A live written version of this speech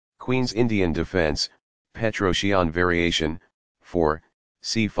Queen's Indian defense, Petrosian variation, 4,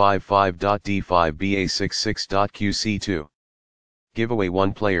 c5-5.d5 ba66.qc2. Giveaway.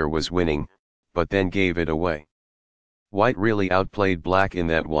 One player was winning, but then gave it away. White really outplayed Black in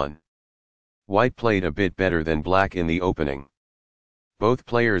that one. White played a bit better than Black in the opening. Both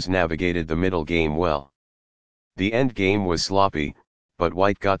players navigated the middle game well. The end game was sloppy, but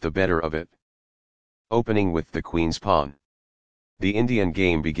White got the better of it. Opening with the Queen's pawn. The Indian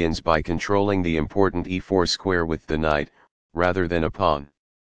game begins by controlling the important e4 square with the knight, rather than a pawn.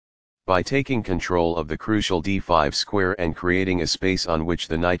 By taking control of the crucial d5 square and creating a space on which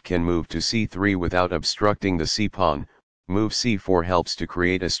the knight can move to c3 without obstructing the c-pawn, move c4 helps to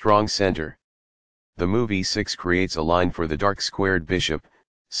create a strong center. The move e6 creates a line for the dark squared bishop,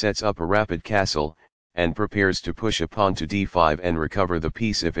 sets up a rapid castle, and prepares to push a pawn to d5 and recover the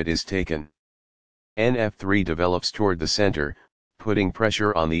piece if it is taken. Nf3 develops toward the center, putting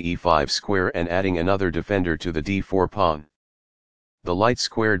pressure on the e5 square and adding another defender to the d4 pawn. The light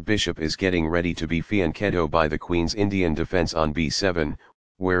squared bishop is getting ready to be fianchettoed by the Queen's Indian defense on b7,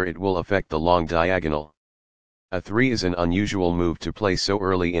 where it will affect the long diagonal. A3 is an unusual move to play so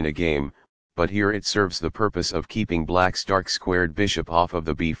early in a game, but here it serves the purpose of keeping Black's dark squared bishop off of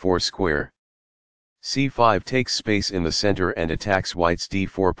the b4 square. c5 takes space in the center and attacks White's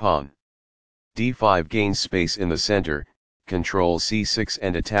d4 pawn. d5 gains space in the center, controls c6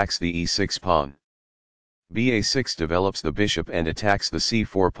 and attacks the e6 pawn. ba6 develops the bishop and attacks the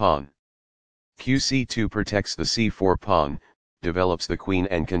c4 pawn. qc2 protects the c4 pawn, develops the queen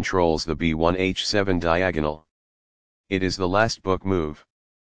and controls the b1 h7 diagonal. It is the last book move.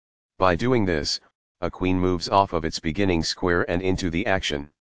 By doing this, a queen moves off of its beginning square and into the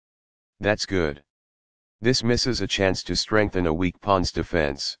action. That's good. This misses a chance to strengthen a weak pawn's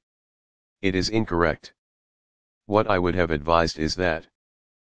defense. It is incorrect. What I would have advised is that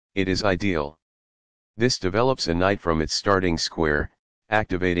it is ideal. This develops a knight from its starting square,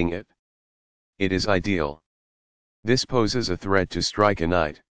 activating it. It is ideal. This poses a threat to strike a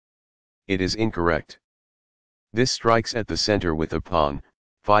knight. It is incorrect. This strikes at the center with a pawn,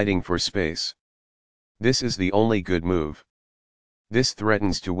 fighting for space. This is the only good move. This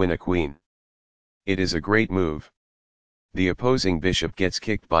threatens to win a queen. It is a great move. The opposing bishop gets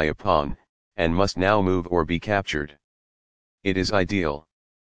kicked by a pawn, and must now move or be captured. It is ideal.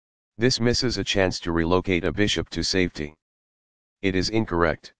 This misses a chance to relocate a bishop to safety. It is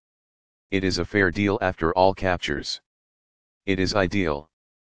incorrect. It is a fair deal after all captures. It is ideal.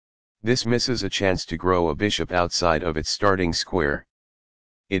 This misses a chance to grow a bishop outside of its starting square.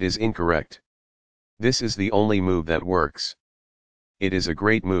 It is incorrect. This is the only move that works. It is a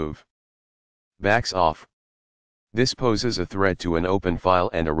great move. Backs off. This poses a threat to an open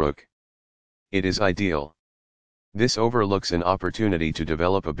file and a rook. It is ideal. This overlooks an opportunity to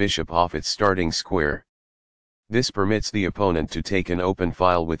develop a bishop off its starting square. This permits the opponent to take an open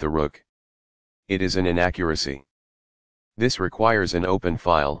file with a rook. It is an inaccuracy. This requires an open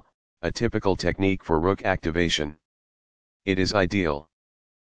file, a typical technique for rook activation. It is ideal.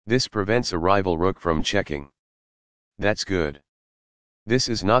 This prevents a rival rook from checking. That's good. This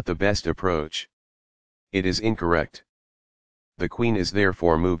is not the best approach. It is incorrect. The queen is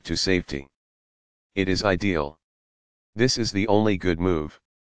therefore moved to safety. It is ideal. This is the only good move.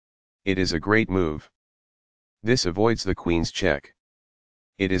 It is a great move. This avoids the queen's check.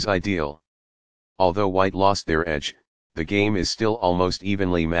 It is ideal. Although White lost their edge, the game is still almost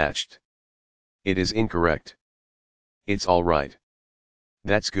evenly matched. It is incorrect. It's alright.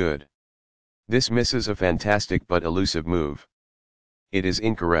 That's good. This misses a fantastic but elusive move. It is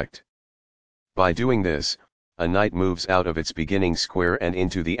incorrect. By doing this, a knight moves out of its beginning square and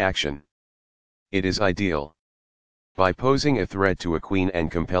into the action. It is ideal. By posing a threat to a queen and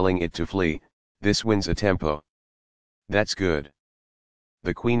compelling it to flee, this wins a tempo. That's good.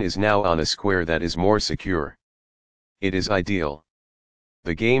 The queen is now on a square that is more secure. It is ideal.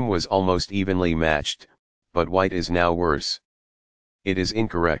 The game was almost evenly matched, but White is now worse. It is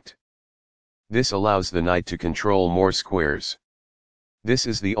incorrect. This allows the knight to control more squares. This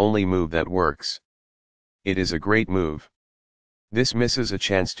is the only move that works. It is a great move. This misses a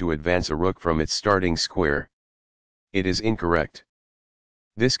chance to advance a rook from its starting square. It is incorrect.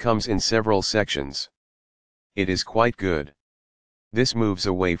 This comes in several sections. It is quite good. This moves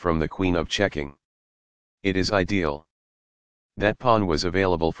away from the queen of checking. It is ideal. That pawn was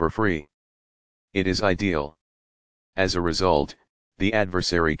available for free. It is ideal. As a result, the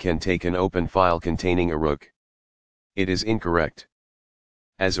adversary can take an open file containing a rook. It is incorrect.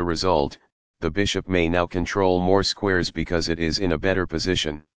 As a result, the bishop may now control more squares because it is in a better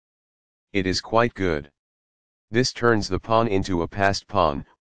position. It is quite good. This turns the pawn into a passed pawn,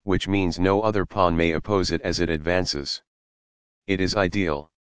 which means no other pawn may oppose it as it advances. It is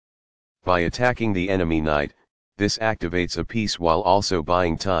ideal. By attacking the enemy knight, this activates a piece while also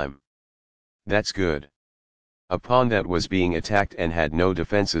buying time. That's good. A pawn that was being attacked and had no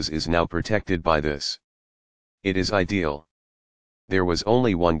defenses is now protected by this. It is ideal. There was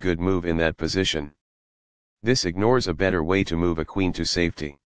only one good move in that position. This ignores a better way to move a queen to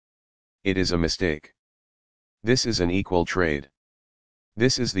safety. It is a mistake. This is an equal trade.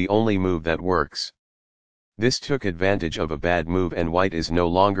 This is the only move that works. This took advantage of a bad move and white is no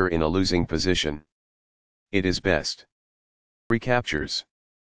longer in a losing position. It is best. Recaptures.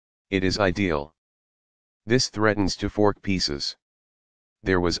 It is ideal. This threatens to fork pieces.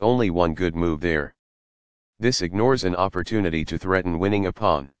 There was only one good move there. This ignores an opportunity to threaten winning a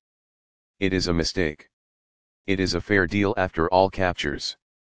pawn. It is a mistake. It is a fair deal after all captures.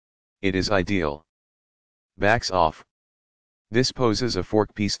 It is ideal. Backs off. This poses a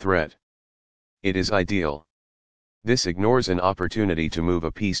fork piece threat. It is ideal. This ignores an opportunity to move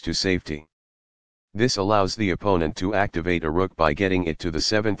a piece to safety. This allows the opponent to activate a rook by getting it to the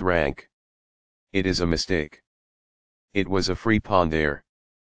 7th rank. It is a mistake. It was a free pawn there.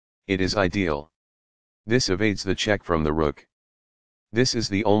 It is ideal. This evades the check from the rook. This is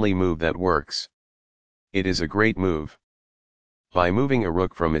the only move that works. It is a great move. By moving a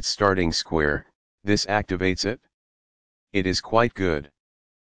rook from its starting square, this activates it. It is quite good.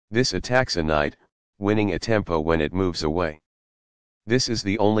 This attacks a knight, winning a tempo when it moves away. This is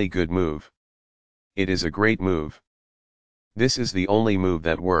the only good move. It is a great move. This is the only move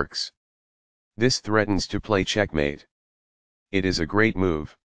that works. This threatens to play checkmate. It is a great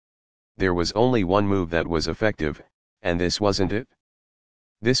move. There was only one move that was effective, and this wasn't it?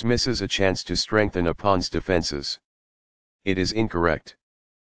 This misses a chance to strengthen a pawn's defenses. It is incorrect.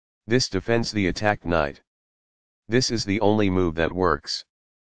 This defends the attacked knight. This is the only move that works.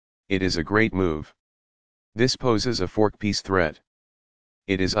 It is a great move. This poses a fork piece threat.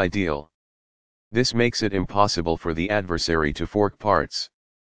 It is ideal. This makes it impossible for the adversary to fork parts.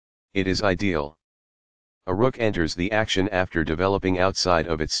 It is ideal. A rook enters the action after developing outside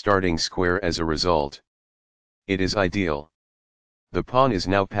of its starting square as a result. It is ideal. The pawn is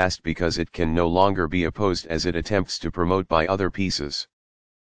now passed because it can no longer be opposed as it attempts to promote by other pieces.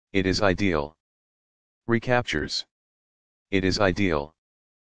 It is ideal. Recaptures. It is ideal.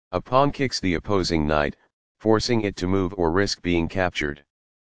 A pawn kicks the opposing knight, forcing it to move or risk being captured.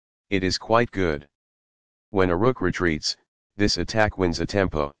 It is quite good. When a rook retreats, this attack wins a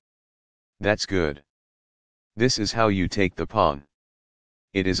tempo. That's good. This is how you take the pawn.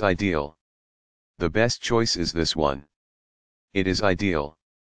 It is ideal. The best choice is this one. It is ideal.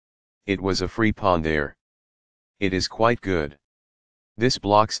 It was a free pawn there. It is quite good. This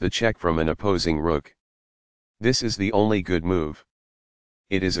blocks the check from an opposing rook. This is the only good move.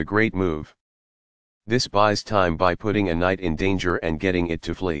 It is a great move. This buys time by putting a knight in danger and getting it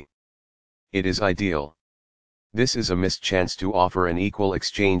to flee. It is ideal. This is a missed chance to offer an equal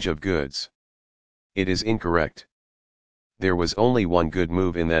exchange of goods. It is incorrect. There was only one good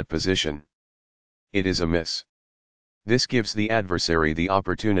move in that position. It is a miss. This gives the adversary the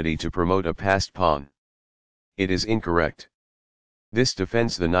opportunity to promote a passed pawn. It is incorrect. This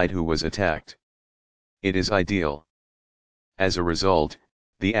defends the knight who was attacked. It is ideal. As a result,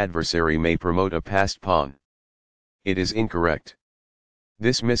 the adversary may promote a passed pawn. It is incorrect.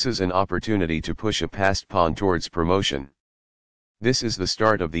 This misses an opportunity to push a passed pawn towards promotion. This is the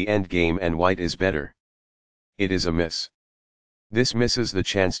start of the endgame and white is better. It is a miss. This misses the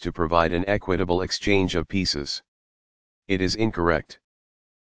chance to provide an equitable exchange of pieces. It is incorrect.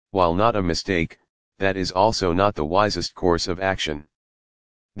 While not a mistake, that is also not the wisest course of action.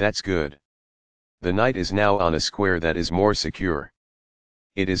 That's good. The knight is now on a square that is more secure.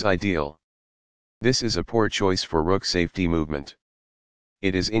 It is ideal. This is a poor choice for rook safety movement.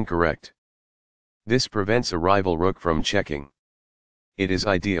 It is incorrect. This prevents a rival rook from checking. It is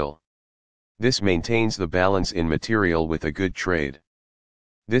ideal. This maintains the balance in material with a good trade.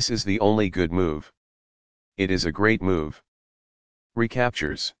 This is the only good move. It is a great move.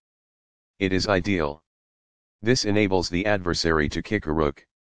 Recaptures. It is ideal. This enables the adversary to kick a rook.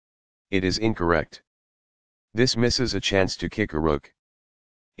 It is incorrect. This misses a chance to kick a rook.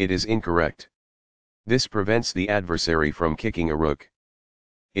 It is incorrect. This prevents the adversary from kicking a rook.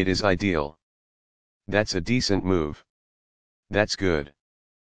 It is ideal. That's a decent move. That's good.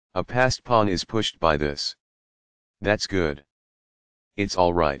 A passed pawn is pushed by this. That's good. It's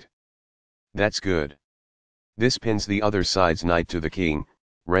all right. That's good. This pins the other side's knight to the king,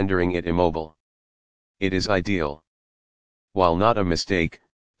 rendering it immobile. It is ideal. While not a mistake,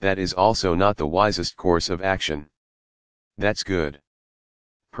 that is also not the wisest course of action. That's good.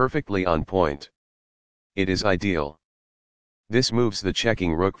 Perfectly on point. It is ideal. This moves the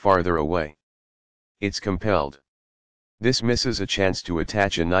checking rook farther away. It's compelled. This misses a chance to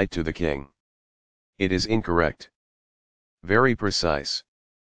attach a knight to the king. It is incorrect. Very precise.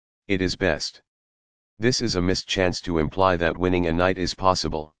 It is best. This is a missed chance to imply that winning a knight is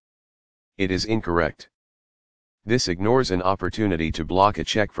possible. It is incorrect. This ignores an opportunity to block a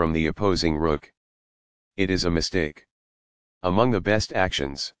check from the opposing rook. It is a mistake. Among the best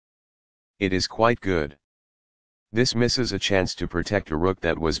actions. It is quite good. This misses a chance to protect a rook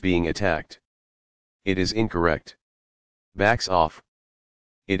that was being attacked. It is incorrect. Backs off.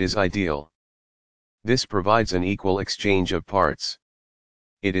 It is ideal. This provides an equal exchange of parts.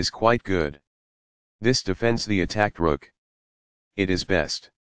 It is quite good. This defends the attacked rook. It is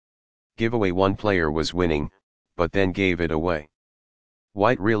best. Giveaway: one player was winning, but then gave it away.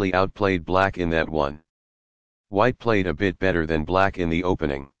 White really outplayed black in that one. White played a bit better than black in the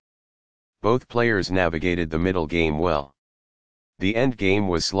opening. Both players navigated the middle game well. The end game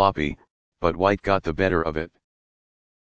was sloppy, but white got the better of it.